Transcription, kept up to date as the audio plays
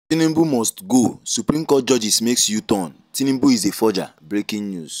Tinubu must go. Supreme Court judges makes U-turn. Tinubu is a forger. Breaking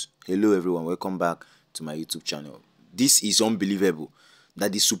news. Hello everyone, welcome back to my YouTube channel. This is unbelievable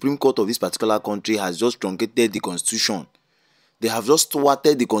that the Supreme Court of this particular country has just truncated the constitution. They have just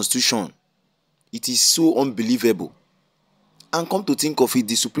thwarted the constitution. It is so unbelievable. And come to think of it,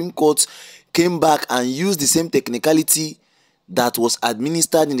 the Supreme Court came back and used the same technicality that was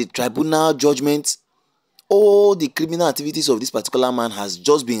administered in the tribunal judgment. All the criminal activities of this particular man has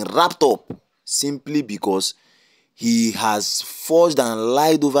just been wrapped up simply because he has forged and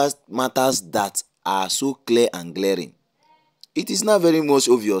lied over matters that are so clear and glaring. It is now very much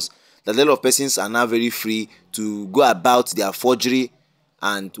obvious that a lot of persons are now very free to go about their forgery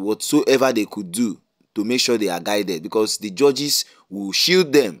and whatsoever they could do to make sure they are guided, because the judges will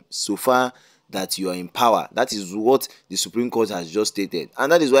shield them so far that you are in power. That is what the Supreme Court has just stated,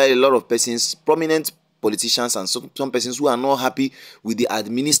 and that is why a lot of persons, prominent politicians and some persons who are not happy with the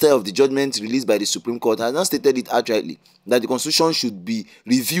administer of the judgment released by the Supreme Court, has now stated it outrightly that the constitution should be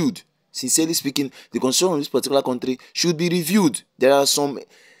reviewed. Sincerely speaking, the constitution of this particular country should be reviewed. There are some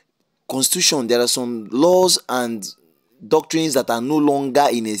laws and doctrines that are no longer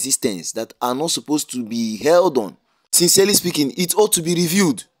in existence, that are not supposed to be held on. Sincerely speaking, it ought to be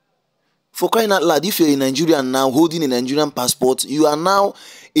reviewed. For crying out loud, if you're a Nigerian now holding a Nigerian passport, you are now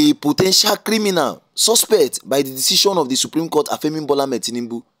a potential criminal suspect by the decision of the Supreme Court affirming Bola Ahmed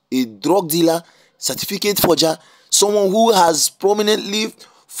Tinubu, a drug dealer, certificate forger, someone who has prominently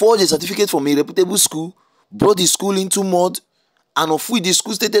forged a certificate from a reputable school, brought the school into mud, and of which the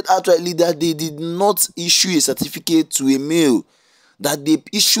school stated outrightly that they did not issue a certificate to a male, that they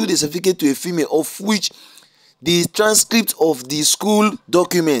issued a certificate to a female, of which the transcript of the school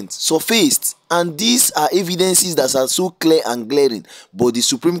document surfaced, and these are evidences that are so clear and glaring, but the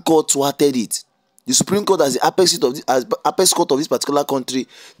Supreme Court thwarted it. The Supreme Court, as the apex court of this particular country,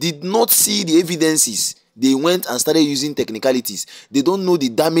 did not see the evidences. They went and started using technicalities. They don't know the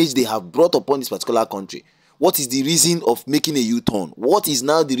damage they have brought upon this particular country. What is the reason of making a U-turn? What is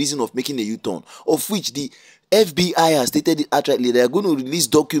now the reason of making a U-turn? Of which the FBI has stated it outrightly. They are going to release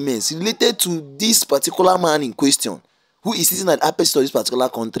documents related to this particular man in question, who is sitting at the apex of this particular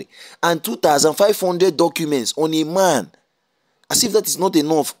country, and 2,500 documents on a man. As if that is not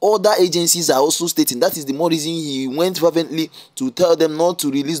enough, other agencies are also stating that is the more reason he went fervently to tell them not to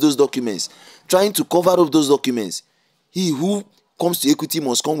release those documents, trying to cover up those documents. He who comes to equity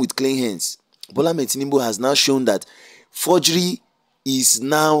must come with clean hands. Bola Ahmed Tinubu has now shown that forgery is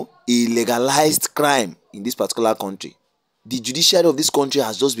now a legalized crime in this particular country. The judiciary of this country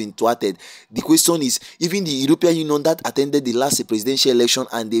has just been thwarted. The question is, even the European Union that attended the last presidential election,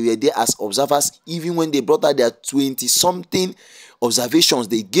 and they were there as observers, even when they brought out their 20-something observations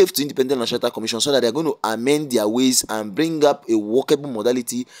they gave to Independent National Commission, so that they are going to amend their ways and bring up a workable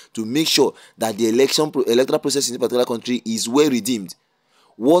modality to make sure that the electoral process in this particular country is well redeemed.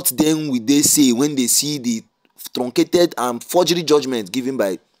 What then will they say when they see the truncated and forgery judgment given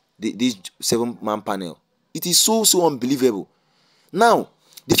by this 7-man panel? It is so unbelievable. Now,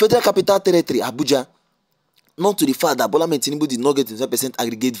 the Federal Capital Territory, Abuja, not to the fact that Bola Ahmed Tinubu did not get 25%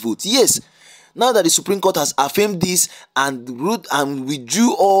 aggregate vote. Yes, now that the Supreme Court has affirmed this and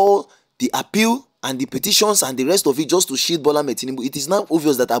withdrew all the appeal and the petitions and the rest of it just to shield Bola Ahmed Tinubu, it is now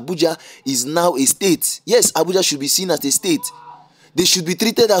obvious that Abuja is now a state. Yes, Abuja should be seen as a state. They should be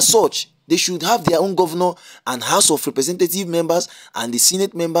treated as such. They should have their own governor and House of Representative members and the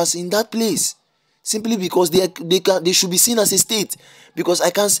Senate members in that place, simply because they should be seen as a state. Because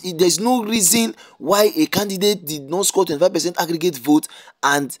there's no reason why a candidate did not score 25% aggregate vote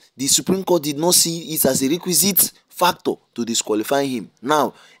and the Supreme Court did not see it as a requisite factor to disqualify him.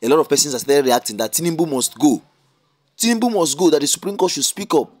 Now, a lot of persons are still reacting that Tinubu must go. Tinubu must go, that the Supreme Court should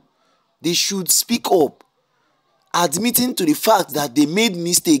speak up. They should speak up. Admitting to the fact that they made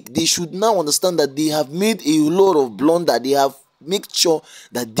mistake, they should now understand that they have made a lot of blunder. They have made sure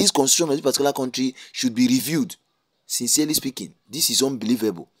that this constitution of this particular country should be reviewed. Sincerely speaking, this is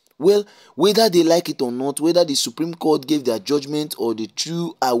unbelievable. Well, whether they like it or not, whether the Supreme Court gave their judgment or they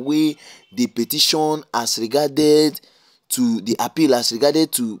threw away the petition as regarded to the appeal as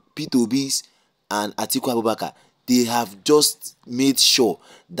regarded to Peter Obi's and Atiku Abubakar, they have just made sure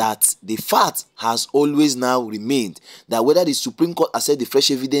that the fact has always now remained that whether the Supreme Court accept the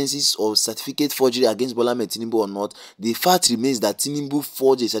fresh evidences of certificate forgery against Bola Ahmed Tinubu or not, the fact remains that Tinubu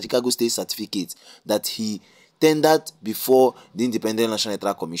forged a Chicago State certificate that he tendered before the Independent National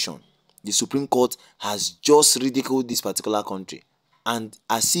Electoral Commission. The Supreme Court has just ridiculed this particular country. And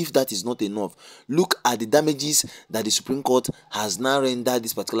as if that is not enough, look at the damages that the Supreme Court has now rendered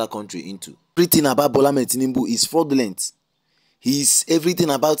this particular country into. Everything about Bola Ahmed Tinubu is fraudulent. Everything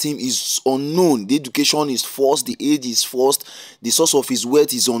about him is unknown. The education is false, the age is false, the source of his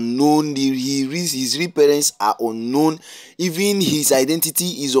wealth is unknown, his real parents are unknown, even his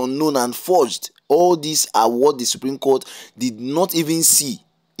identity is unknown and forged. All these are what the Supreme Court did not even see.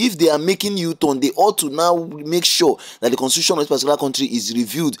 If they are making U-turn, they ought to now make sure that the constitution of this particular country is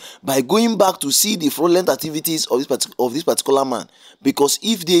reviewed by going back to see the fraudulent activities of this particular man. Because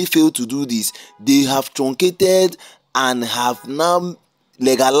if they fail to do this, they have truncated and have now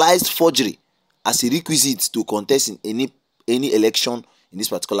legalized forgery as a requisite to contest in any election in this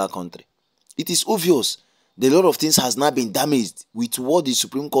particular country. It is obvious that a lot of things has now been damaged with what the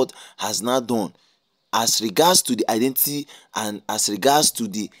Supreme Court has now done as regards to the identity and as regards to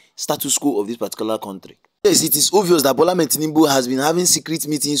the status quo of this particular country. Yes, it is obvious that Bola Ahmed Tinubu has been having secret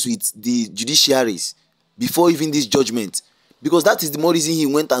meetings with the judiciaries before even this judgment, because that is the more reason he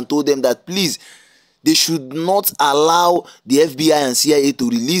went and told them that please, they should not allow the FBI and CIA to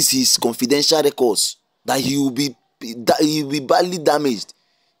release his confidential records, that he will be badly damaged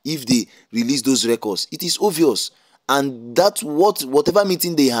if they release those records. It is obvious, and that whatever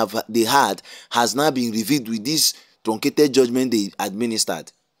meeting they had has now been reviewed with this truncated judgment they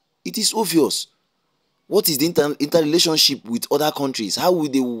administered. It is obvious. What is the interrelationship with other countries? How will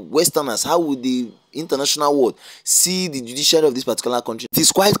the Westerners, how will the international world see the judiciary of this particular country? It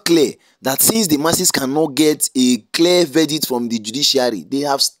is quite clear that since the masses cannot get a clear verdict from the judiciary, they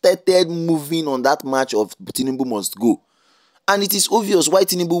have started moving on that march of Tinubu must go. And it is obvious why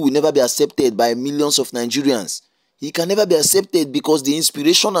Tinubu will never be accepted by millions of Nigerians. He can never be accepted because the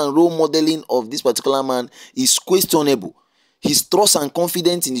inspiration and role modeling of this particular man is questionable. His trust and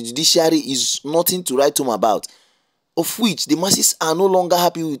confidence in the judiciary is nothing to write home about, of which the masses are no longer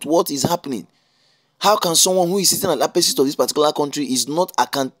happy with what is happening. How can someone who is sitting at the apex of this particular country is not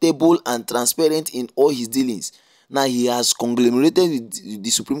accountable and transparent in all his dealings? Now he has conglomerated with the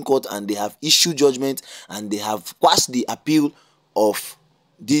Supreme Court and they have issued judgment and they have quashed the appeal of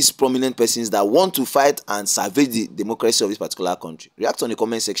these prominent persons that want to fight and salvage the democracy of this particular country. React on the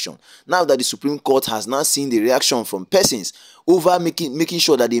comment section. Now that the Supreme Court has now seen the reaction from persons over making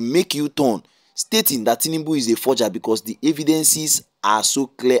sure that they make U-turn, stating that Tinubu is a forger because the evidences are so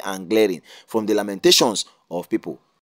clear and glaring from the lamentations of people.